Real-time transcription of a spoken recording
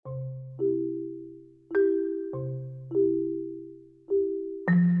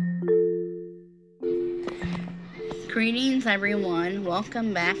Greetings, everyone.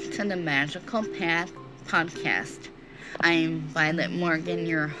 Welcome back to the Magical Path podcast. I'm Violet Morgan,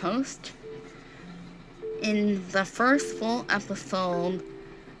 your host. In the first full episode,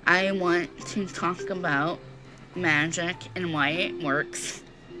 I want to talk about magic and why it works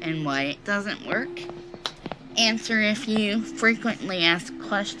and why it doesn't work. Answer a few frequently asked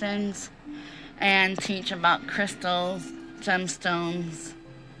questions and teach about crystals, gemstones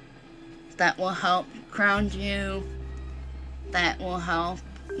that will help ground you, that will help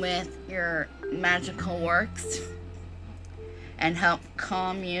with your magical works and help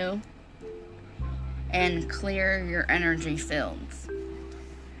calm you and clear your energy fields.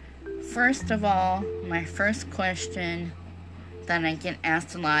 First of all, my first question that I get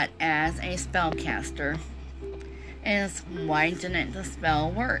asked a lot as a spellcaster is, why didn't the spell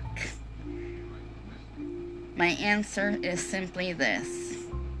work? My answer is simply this.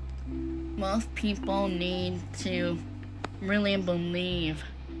 Most people need to really believe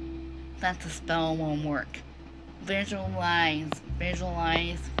that the spell will work. Visualize,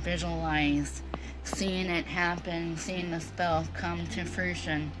 seeing it happen, seeing the spell come to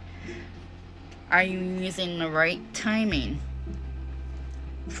fruition. Are you using the right timing?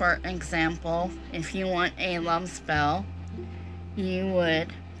 For example, if you want a love spell, you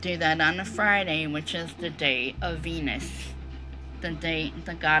would do that on a Friday, which is the day of Venus, the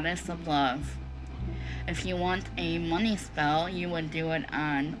goddess of love. If you want a money spell, you would do it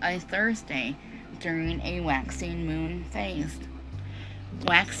on a Thursday during a waxing moon phase.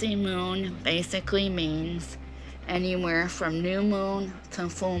 Waxing moon basically means anywhere from new moon to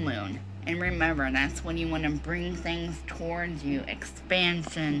full moon. And remember, that's when you want to bring things towards you,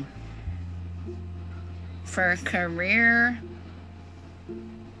 expansion. For career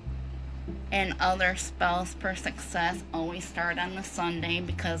and other spells for success, always start on the Sunday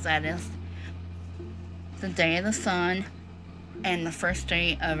because that is the day of the sun and the first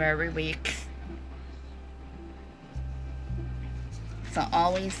day of every week. So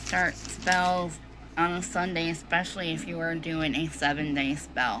always start spells on a Sunday, especially if you are doing a 7-day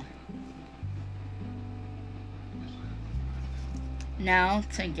spell. Now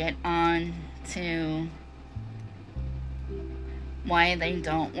to get on to why they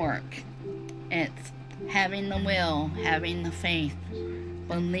don't work. It's having the will, having the faith,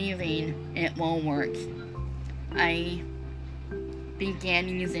 believing it will work. I began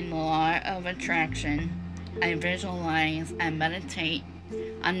using the law of attraction. I visualize, I meditate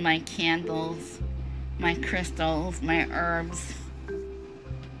on my candles, my crystals, my herbs.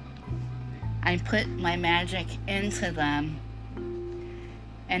 I put my magic into them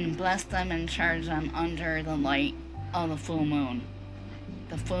and bless them and charge them under the light of the full moon.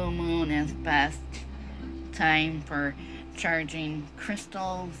 The full moon is best time for charging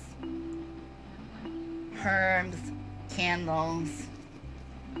crystals, herbs, candles.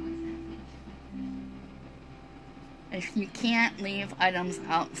 If you can't leave items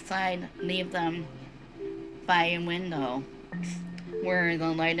outside, leave them by a window where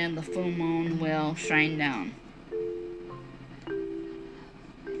the light of the full moon will shine down.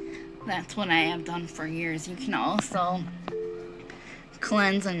 That's what I have done for years. You can also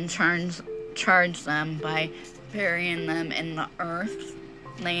cleanse and charge them by burying them in the earth,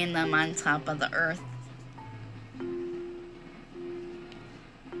 laying them on top of the earth,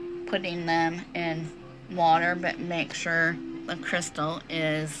 putting them in water, but make sure the crystal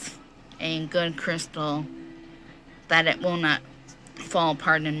is a good crystal, that it will not fall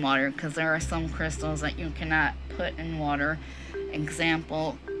apart in water, because there are some crystals that you cannot put in water.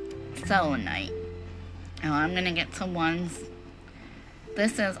 Example, selenite. Now I'm going to get to ones.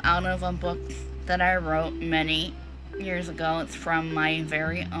 This is out of a book that I wrote many years ago. It's from my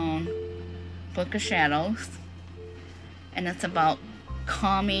very own Book of Shadows. And it's about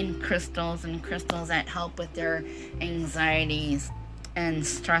calming crystals and crystals that help with their anxieties and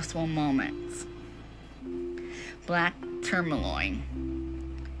stressful moments. Black tourmaline.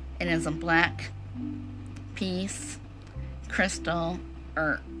 It is a black piece, crystal,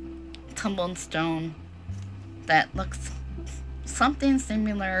 or tumbled stone that looks something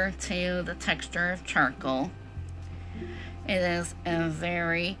similar to the texture of charcoal. It is a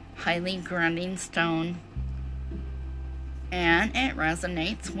very highly grounding stone, and it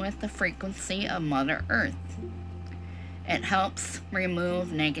resonates with the frequency of Mother Earth. It helps remove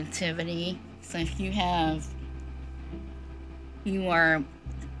negativity. So if you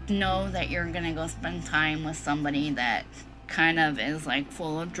know that you're gonna go spend time with somebody that kind of is like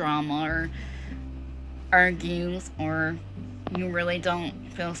full of drama or argues, or you really don't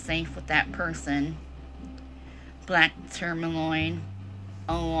feel safe with that person, black tourmaline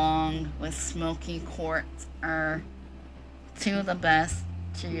along with smoky quartz are to the best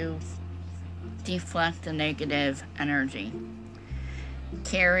to deflect the negative energy.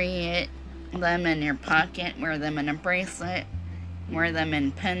 Carry them in your pocket, wear them in a bracelet, wear them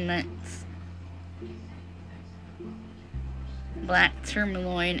in pendants. Black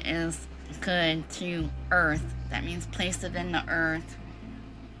tourmaline is good to earth. That means place it in the earth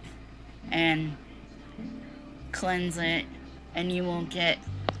and cleanse it, and you will get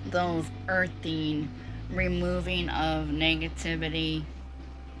those earthing, removing of negativity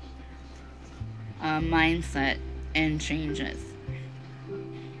mindset and changes.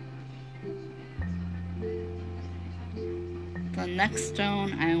 The next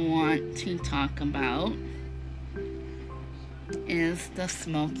stone I want to talk about is the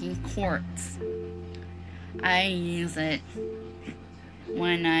smoky quartz. I use it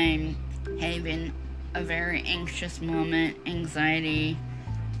when I'm having a very anxious moment, anxiety.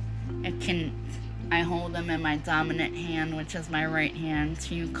 I hold them in my dominant hand, which is my right hand,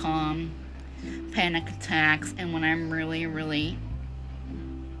 to calm panic attacks. And when I'm really, really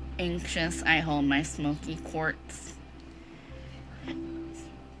anxious, I hold my smoky quartz.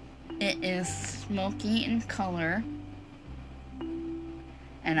 It is smoky in color,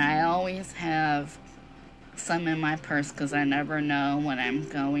 and I always have some in my purse because I never know when I'm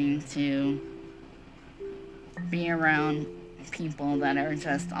going to be around people that are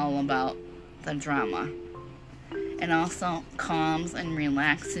just all about the drama. It also calms and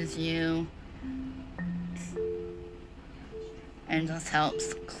relaxes you and just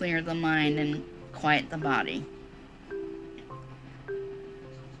helps clear the mind and quiet the body.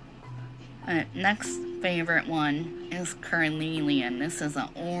 Next favorite one is carnelian. This is an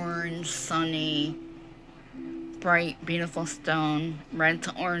orange, sunny, bright, beautiful stone, red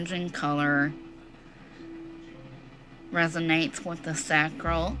to orange in color. Resonates with the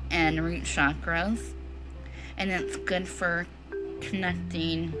sacral and root chakras, and it's good for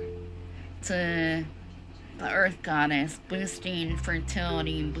connecting to the earth goddess, boosting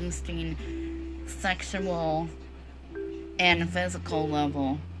fertility, boosting sexual and physical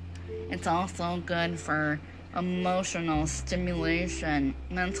level. It's also good for emotional stimulation,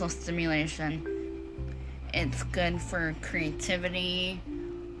 mental stimulation. It's good for creativity,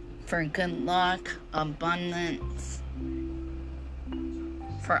 for good luck, abundance,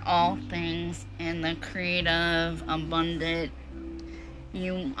 for all things in the creative, abundant.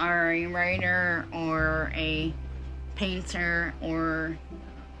 You are a writer or a painter or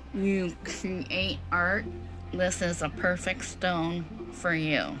you create art, this is a perfect stone for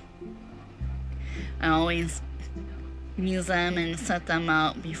you. I always use them and set them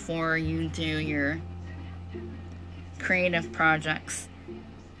out before you do your creative projects.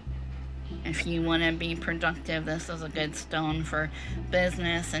 If you want to be productive, this is a good stone for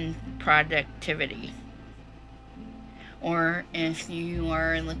business and productivity. Or if you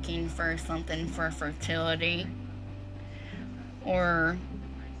are looking for something for fertility or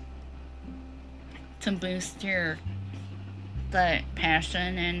to boost the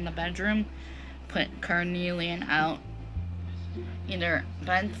passion in the bedroom, put carnelian out either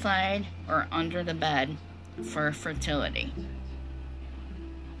bedside or under the bed for fertility.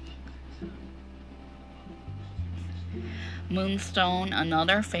 Moonstone,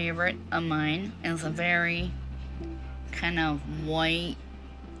 another favorite of mine, is a very kind of white,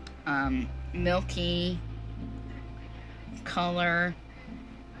 milky color.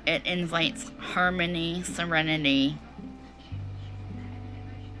 It invites harmony, serenity.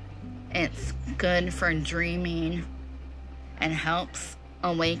 It's good for dreaming and helps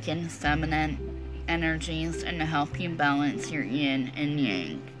awaken feminine energies and to help you balance your yin and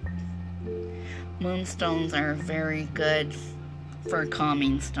yang. Moonstones are very good for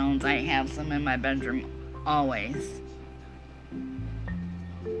calming stones. I have them in my bedroom always.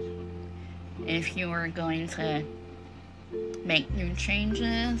 If you are going to make new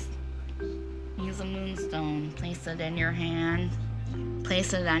changes, use a moonstone. Place it in your hand.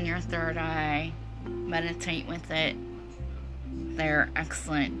 Place it on your third eye. Meditate with it. They're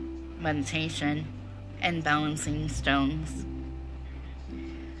excellent meditation and balancing stones.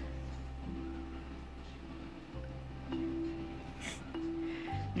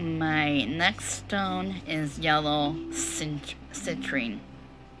 My next stone is yellow citrine.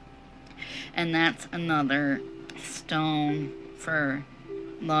 And that's another stone for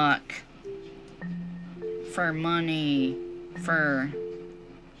luck, for money,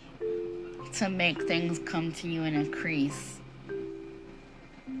 to make things come to you and increase.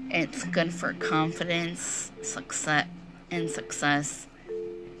 It's good for confidence, success.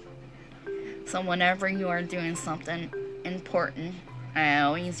 So whenever you are doing something important, I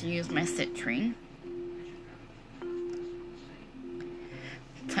always use my citrine.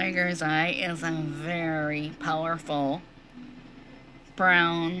 Tiger's Eye is a very powerful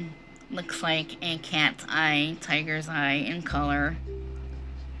brown, looks like a cat's eye, tiger's eye in color.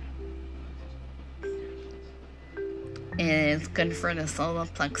 It is good for the solar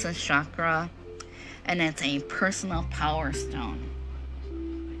plexus chakra, and it's a personal power stone.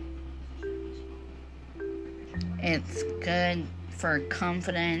 It's good for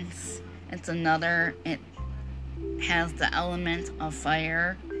confidence. It has the element of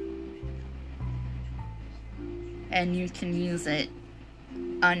fire, and you can use it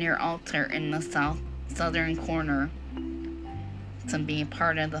on your altar in the southern corner to be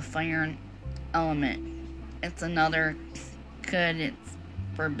part of the fire element. It's another good, it's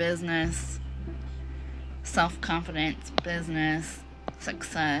for business, self-confidence, business,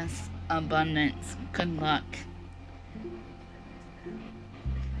 success, abundance, good luck,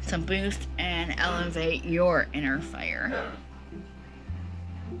 to boost and elevate your inner fire.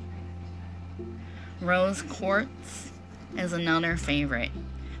 Rose quartz is another favorite.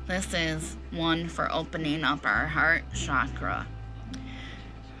 This is one for opening up our heart chakra,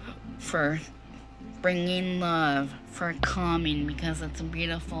 for bringing love, for calming, because it's a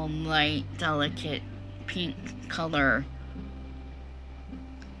beautiful, light, delicate pink color.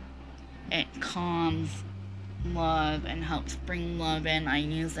 It calms love and helps bring love in. I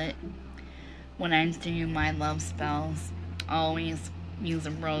use it when I do my love spells. I always use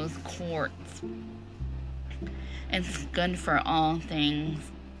a rose quartz. It's good for all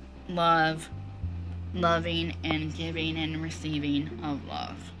things love, loving and giving and receiving of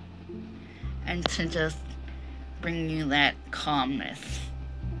love, and to just bring you that calmness.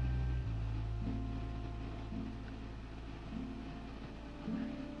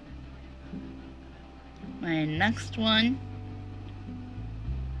 My next one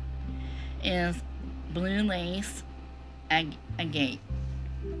is blue lace agate.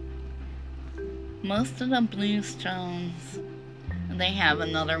 Most of the blue stones, they have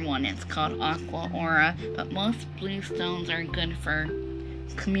another one. It's called aqua aura, but most blue stones are good for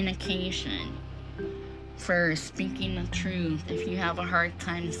communication, for speaking the truth. If you have a hard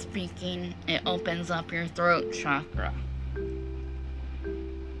time speaking, it opens up your throat chakra.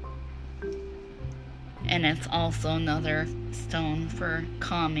 And it's also another stone for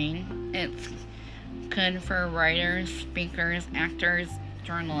calming. It's good for writers, speakers, actors,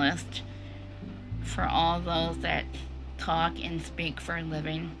 journalists, for all those that talk and speak for a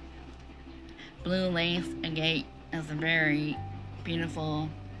living. Blue lace agate is a very beautiful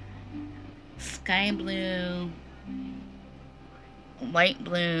sky blue, light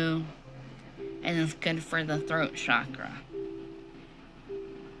blue, and it's good for the throat chakra.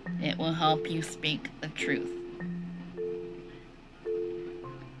 It will help you speak the truth.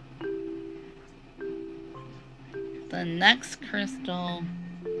 The next crystal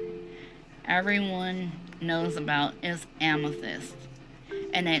everyone knows about is amethyst,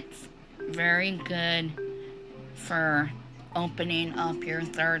 and it's very good for opening up your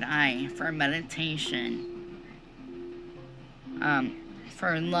third eye, for meditation,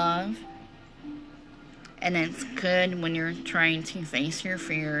 for love. And it's good when you're trying to face your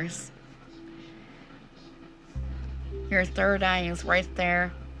fears. Your third eye is right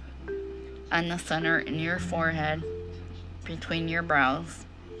there on the center in your forehead, between your brows.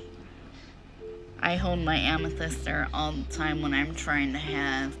 I hold my amethyst there all the time when I'm trying to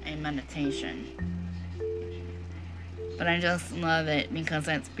have a meditation. But I just love it because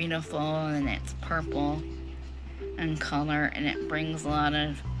it's beautiful and it's purple in color, and it brings a lot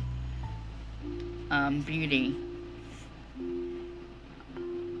of beauty.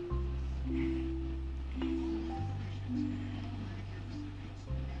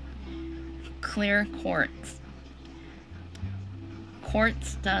 Clear quartz.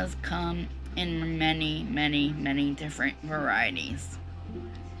 Quartz does come in many, many, many different varieties,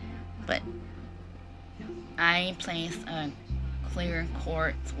 but I place a clear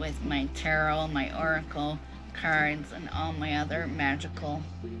quartz with my tarot, my oracle cards, and all my other magical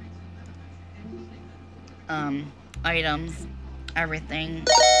items. Everything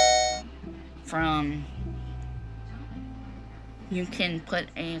from, you can put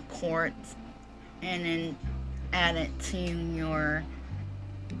a quartz and then add it to your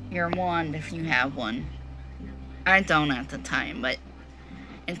wand if you have one. I don't at the time, but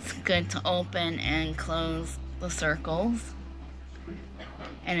it's good to open and close the circles,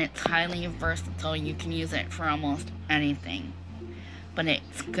 and it's highly versatile. You can use it for almost anything, but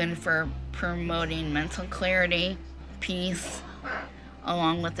it's good for promoting mental clarity, peace,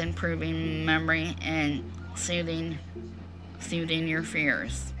 along with improving memory and soothing your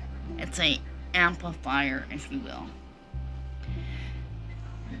fears. It's a amplifier, if you will.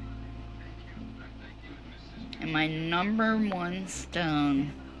 And my number one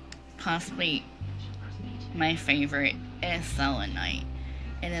stone, possibly my favorite, is selenite.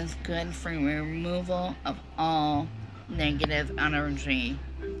 It is good for removal of all negative energy.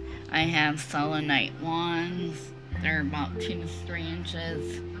 I have selenite wands. They're about 2 to 3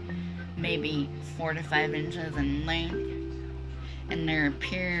 inches, maybe 4 to 5 inches in length. And they're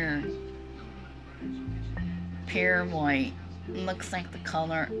pure white. Looks like the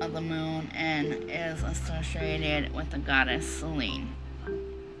color of the moon and is associated with the goddess Selene.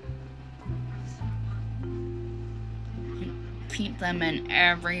 Keep them in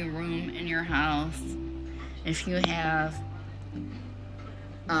every room in your house. If you have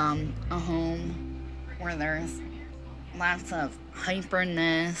a home where there's lots of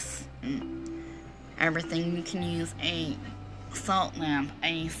hyperness and everything, you can use a salt lamp,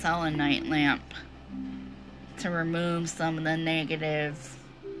 a selenite lamp, to remove some of the negative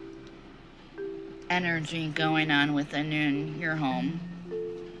energy going on within your home.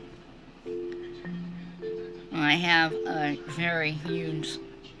 I have a very huge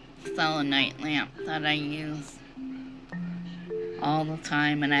selenite lamp that I use all the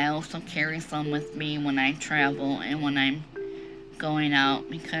time, and I also carry some with me when I travel and when I'm going out,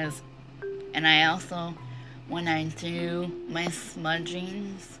 and I also, when I do my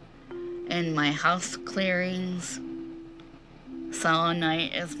smudgings and my house clearings,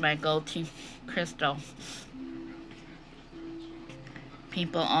 selenite is my go-to crystal.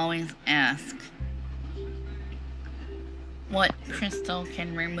 People always ask, what crystal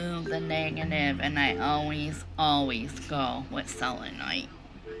can remove the negative? And I always go with selenite.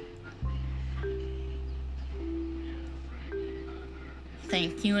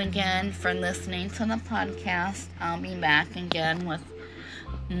 Thank you again for listening to the podcast. I'll be back again with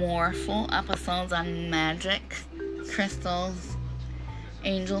more full episodes on Magick, crystals,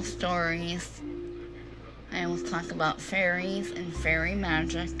 angel stories. I will talk about fairies and fairy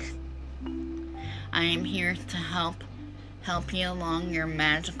magic. I am here to help you along your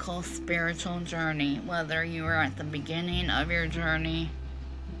magical spiritual journey, whether you are at the beginning of your journey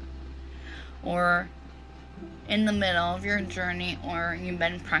or in the middle of your journey, or you've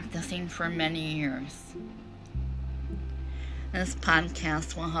been practicing for many years. This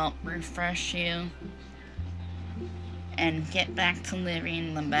podcast will help refresh you and get back to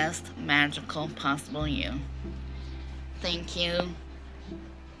living the best magical possible you. Thank you.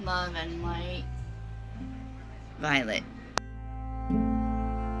 Love and light. Violet.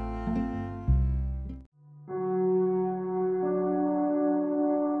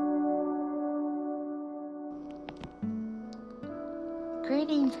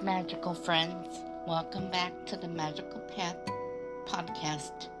 Greetings, magical friends. Welcome back to the Magical Path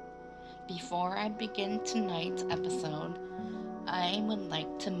podcast. Before I begin tonight's episode, I would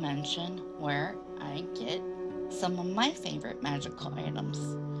like to mention where I get some of my favorite magical items,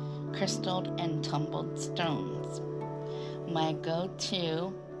 crystalled and tumbled stones. My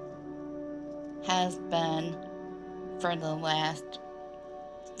go-to has been, for the last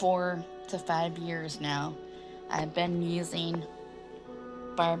 4 to 5 years now, I've been using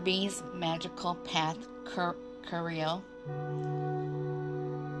Barbie's Magical Path Curio,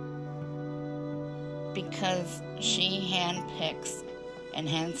 because she handpicks and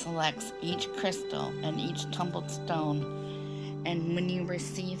hand selects each crystal and each tumbled stone, and when you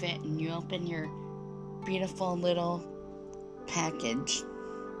receive it and you open your beautiful little package,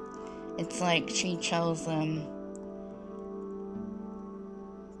 it's like she chose them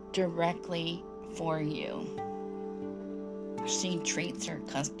directly for you. She treats her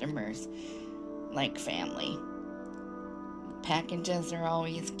customers like family. Packages are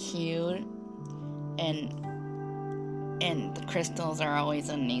always cute, and the crystals are always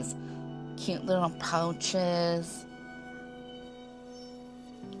in these cute little pouches,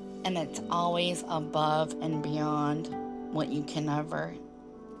 and it's always above and beyond what you can ever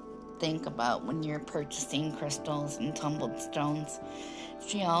think about when you're purchasing crystals and tumbled stones.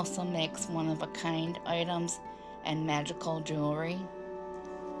 She also makes one-of-a-kind items and magical jewelry.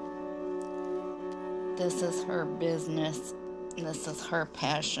 This is her business. This is her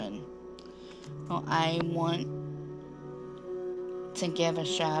passion. Well, I want to give a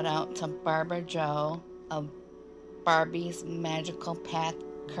shout out to Barbara Jo of Barbie's Magical Path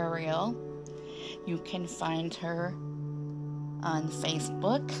Curio. You can find her on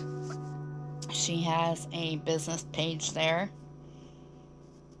Facebook. She has a business page there.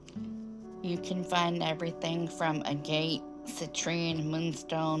 You can find everything from agate, citrine,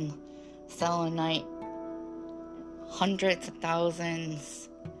 moonstone, selenite, hundreds of thousands,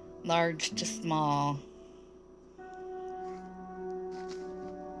 large to small.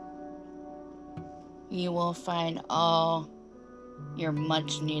 you will find all your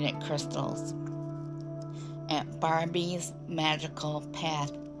much needed crystals at Barbie's Magical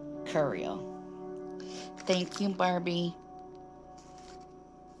Path Curio. Thank you, Barbie,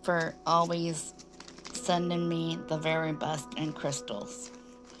 for always sending me the very best in crystals.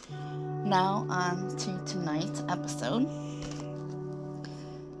 Now on to tonight's episode.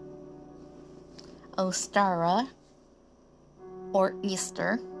 Ostara, or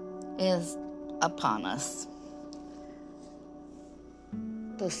Easter, is upon us.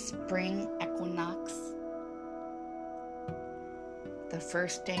 The spring equinox, the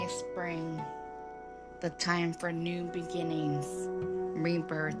first day of spring, the time for new beginnings,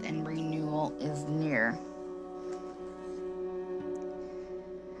 rebirth, and renewal is near.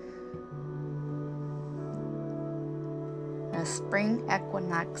 The spring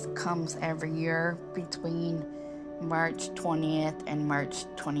equinox comes every year between March 20th and March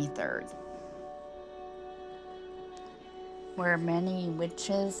 23rd, where many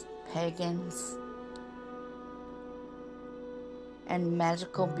witches, pagans, and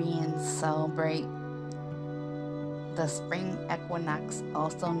magical beings celebrate the spring equinox,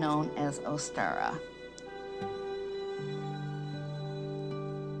 also known as Ostara.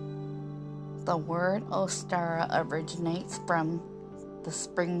 The word Ostara originates from the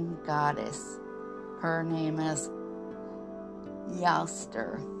spring goddess. Her name is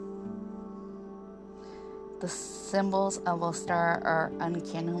Yalster. The symbols of Ostara are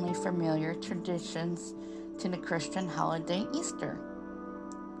uncannily familiar traditions to the Christian holiday Easter.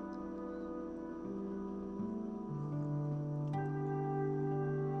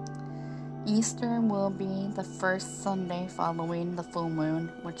 Easter will be the first Sunday following the full moon,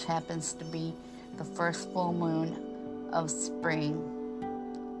 which happens to be the first full moon of spring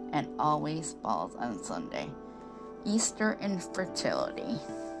and always falls on Sunday. Easter and fertility.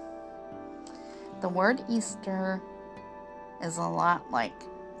 The word Easter is a lot like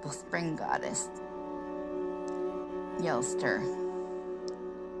the spring goddess, Yelster.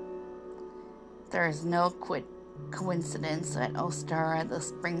 There is no coincidence that Ostara, the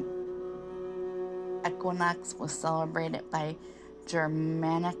spring equinox, was celebrated by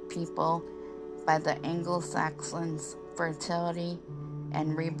Germanic people, by the Anglo-Saxons. Fertility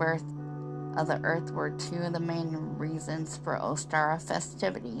and rebirth of the earth were two of the main reasons for Ostara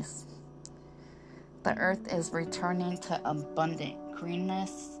festivities. The earth is returning to abundant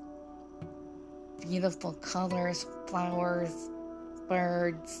greenness, beautiful colors, flowers,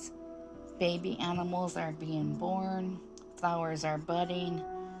 birds, baby animals are being born, flowers are budding.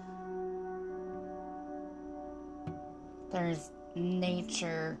 There's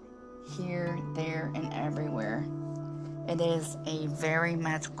nature here, there, and everywhere. It is a very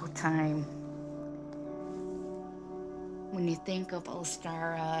magical time. When you think of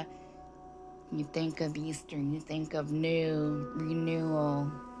Ostara, you think of Easter, you think of new,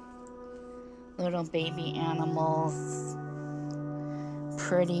 renewal, little baby animals,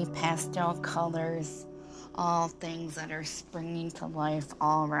 pretty pastel colors, all things that are springing to life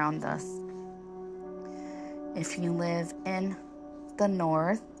all around us. If you live in the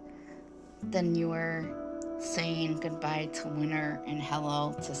north, then you are saying goodbye to winter and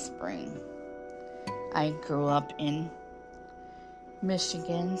hello to spring. I grew up in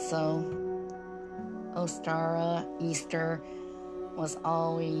Michigan, so Ostara, Easter was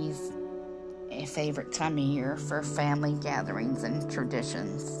always a favorite time of year for family gatherings and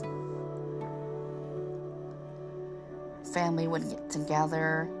traditions. Family would get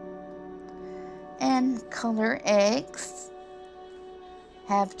together and color eggs,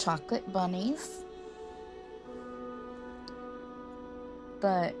 have chocolate bunnies.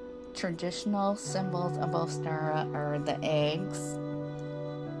 The traditional symbols of Ostara are the eggs,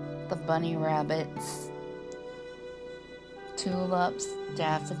 the bunny rabbits, tulips,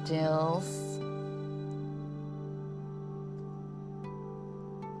 daffodils,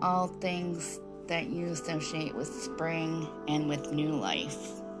 all things that you associate with spring and with new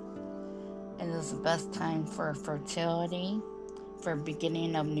life. It is the best time for fertility, for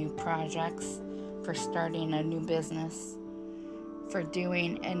beginning of new projects, for starting a new business, for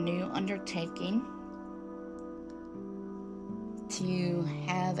doing a new undertaking, to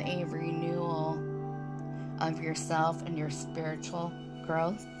have a renewal of yourself and your spiritual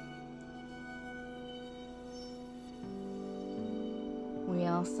growth. We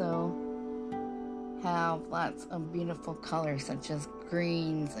also have lots of beautiful colors such as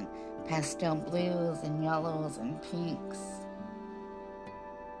greens and pastel blues and yellows and pinks.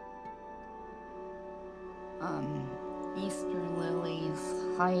 Easter lilies,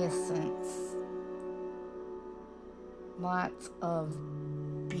 hyacinths, lots of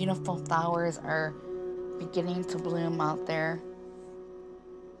beautiful flowers are beginning to bloom out there.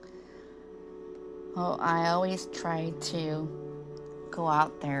 Oh, I always try to go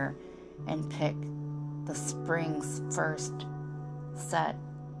out there and pick the spring's first set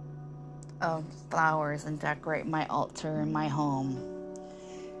of flowers and decorate my altar in my home,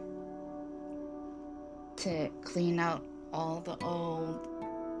 to clean out all the old,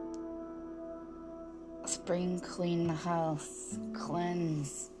 spring clean the house,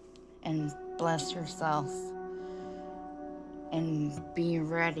 cleanse and bless yourself, and be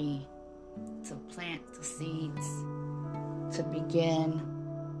ready to plant the seeds to begin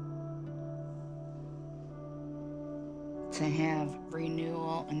to have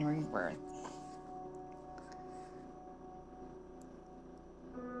renewal and rebirth.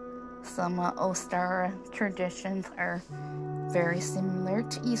 Some Ostara traditions are very similar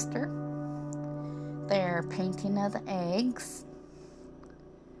to Easter. They are painting of the eggs.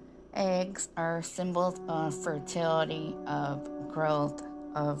 Eggs are symbols of fertility, of growth,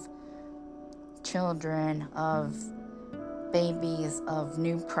 of children, of babies, of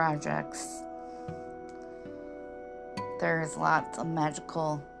new projects. There's lots of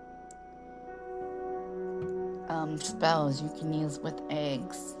magical spells you can use with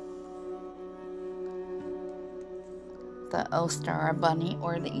eggs. The Ostara Bunny,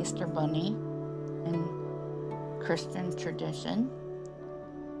 or the Easter Bunny in Christian tradition.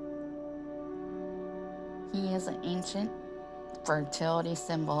 He is an ancient fertility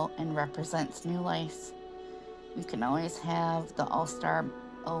symbol and represents new life. You can always have the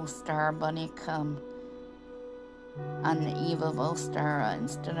Ostara Bunny come on the eve of Ostara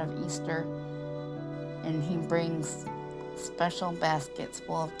instead of Easter, and he brings special baskets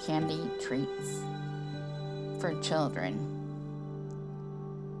full of candy treats for children.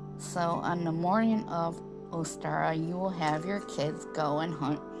 So on the morning of Ostara, you will have your kids go and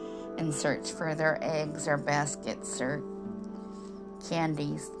hunt and search for their eggs or baskets or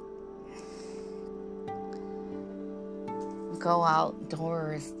candies. Go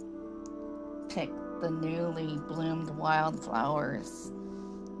outdoors, pick the newly bloomed wildflowers,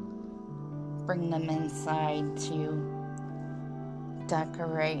 bring them inside to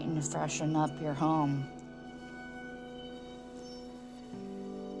decorate and freshen up your home.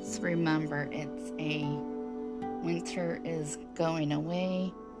 So remember, winter is going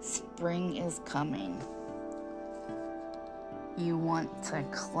away, spring is coming. You want to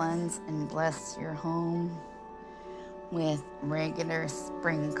cleanse and bless your home with regular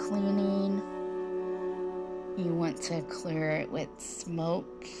spring cleaning. You want to clear it with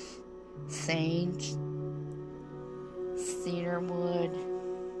smoke, sage, cedar wood,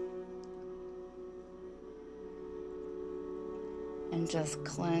 and just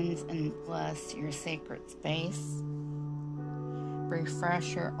cleanse and bless your sacred space.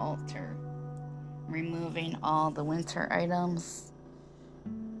 Refresh your altar, removing all the winter items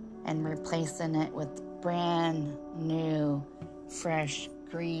and replacing it with brand new, fresh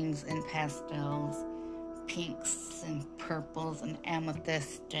greens and pastels, pinks and purples and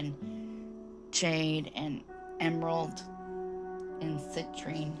amethyst and jade and emerald and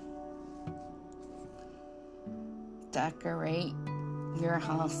citrine. Decorate your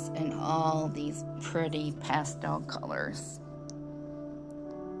house in all these pretty pastel colors.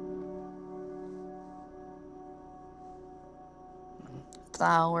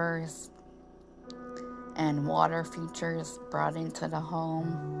 Flowers and water features brought into the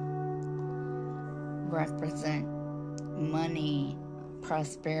home represent money,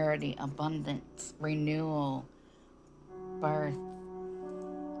 prosperity, abundance, renewal, birth.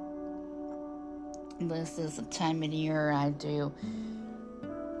 This is a time of year I do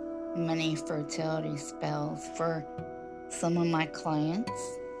many fertility spells for some of my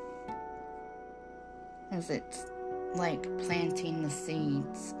clients, as it's like planting the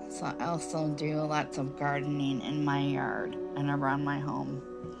seeds. So I also do lots of gardening in my yard and around my home,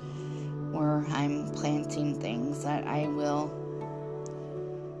 where I'm planting things that I will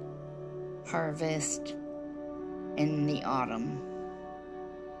harvest in the autumn.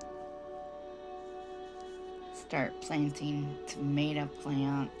 Start planting tomato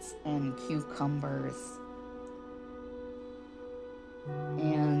plants and cucumbers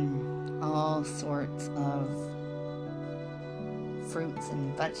and all sorts of fruits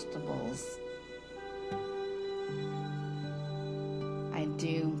and vegetables. I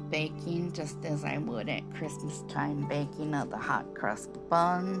do baking just as I would at Christmas time, baking of the hot crust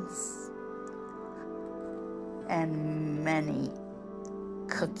buns and many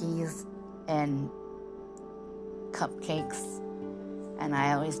cookies and cupcakes, and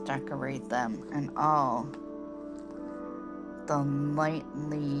I always decorate them in all the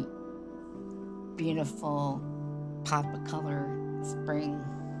lightly beautiful pop of color spring.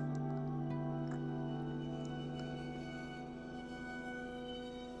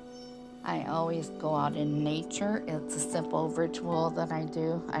 I always go out in nature. It's a simple ritual that I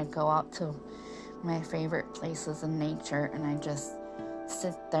do. I go out to my favorite places in nature and I just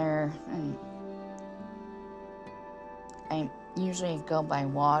sit there, and I usually go by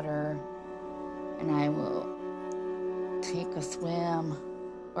water and I will take a swim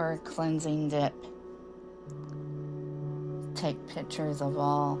or a cleansing dip. Take pictures of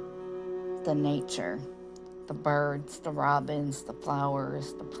all the nature, the birds, the robins, the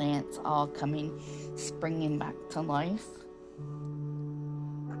flowers, the plants, all springing back to life.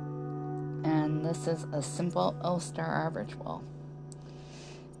 And this is a simple Ostara ritual.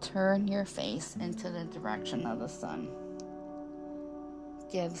 Turn your face into the direction of the sun.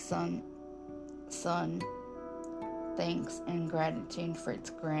 Give sun thanks and gratitude for its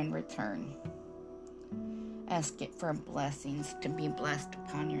grand return. Ask it for blessings to be blessed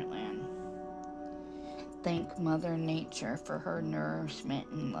upon your land. Thank Mother Nature for her nourishment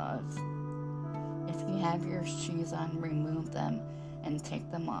and love. If you have your shoes on, remove them and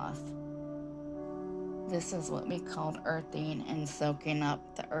take them off. This is what we call earthing and soaking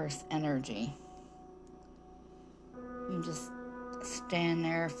up the earth's energy. You just stand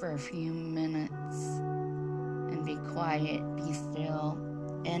there for a few minutes and be quiet, be still,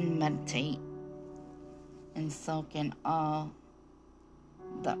 and meditate and soak in all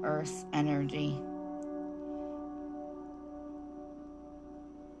the earth's energy.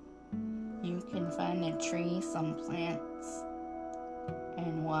 You can find a tree, some plants,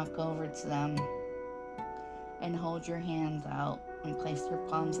 and walk over to them and hold your hands out and place your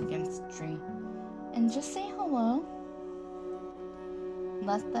palms against the tree and just say hello.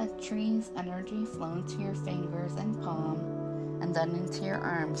 Let the tree's energy flow into your fingers and palm and then into your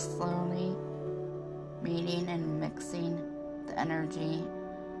arms, slowly meeting and mixing the energy.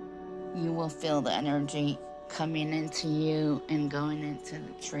 You will feel the energy coming into you and going into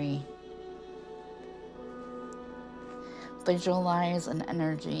the tree. Visualize an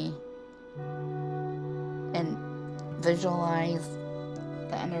energy and visualize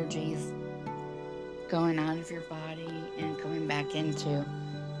the energies going out of your body and coming back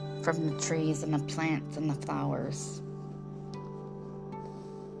from the trees and the plants and the flowers.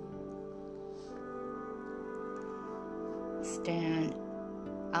 Stand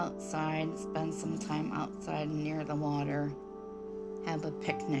outside, spend some time outside near the water, have a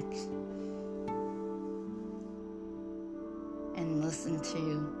picnic, and listen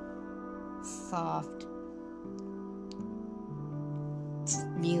to soft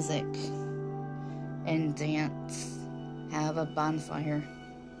music and dance, have a bonfire.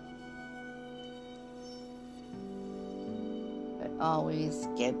 But always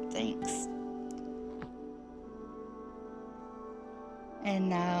give thanks. And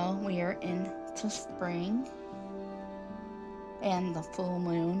now we are into spring, and the full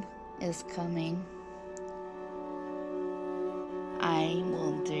moon is coming. I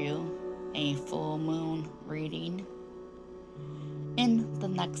will do a full moon reading in the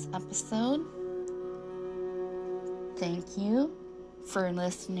next episode. Thank you for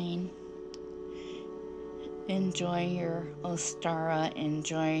listening. Enjoy your Ostara,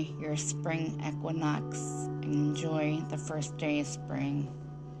 enjoy your spring equinox, enjoy the first day of spring.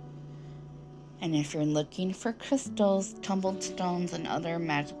 And if you're looking for crystals, tumbled stones, and other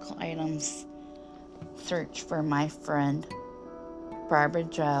magical items, search for my friend Barbara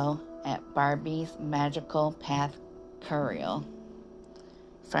Jo at Barbie's Magical Path Curial.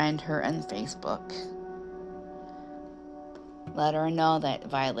 Find her on Facebook. Let her know that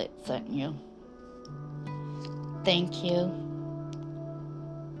Violet sent you. Thank you.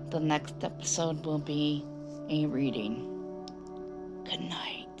 The next episode will be a reading. Good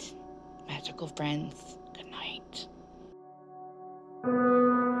night, magical friends.